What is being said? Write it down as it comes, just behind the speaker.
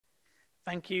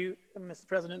Thank you, Mr.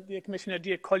 President, dear Commissioner,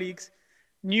 dear colleagues.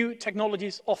 New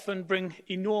technologies often bring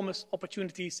enormous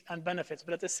opportunities and benefits,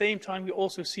 but at the same time, we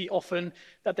also see often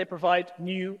that they provide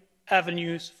new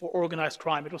avenues for organized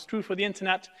crime. It was true for the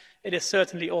internet. It is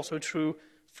certainly also true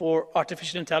for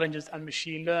artificial intelligence and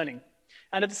machine learning.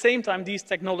 And at the same time, these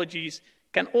technologies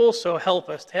can also help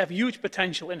us to have huge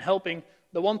potential in helping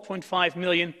the 1.5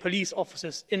 million police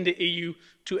officers in the EU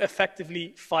to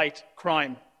effectively fight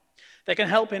crime. They can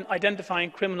help in identifying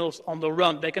criminals on the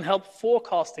run. They can help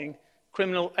forecasting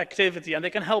criminal activity, and they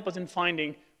can help us in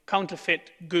finding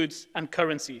counterfeit goods and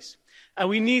currencies. And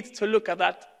we need to look at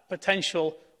that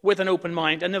potential with an open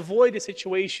mind and avoid a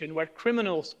situation where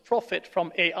criminals profit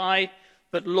from AI,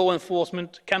 but law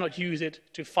enforcement cannot use it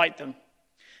to fight them.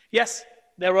 Yes,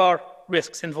 there are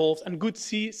risks involved, and good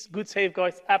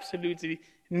safeguards absolutely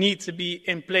need to be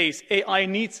in place. AI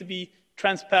needs to be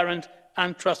transparent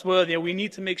and trustworthy. We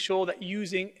need to make sure that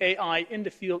using AI in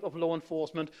the field of law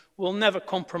enforcement will never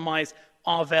compromise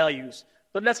our values.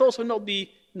 But let's also not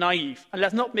be naive, and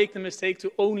let's not make the mistake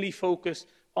to only focus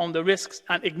on the risks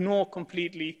and ignore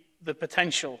completely the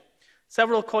potential.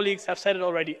 Several colleagues have said it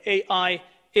already. AI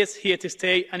is here to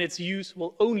stay, and its use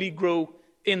will only grow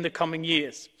in the coming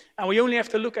years. And we only have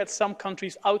to look at some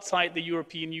countries outside the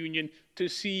European Union to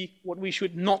see what we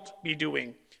should not be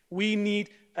doing. We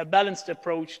need a balanced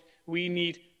approach. We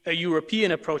need a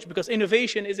European approach, because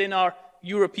innovation is in our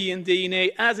European DNA,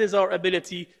 as is our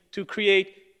ability to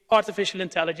create artificial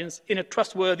intelligence in a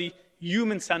trustworthy,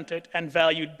 human-centered and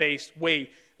value-based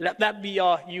way. Let that be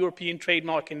our European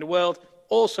trademark in the world,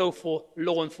 also for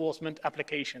law enforcement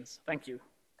applications. Thank you.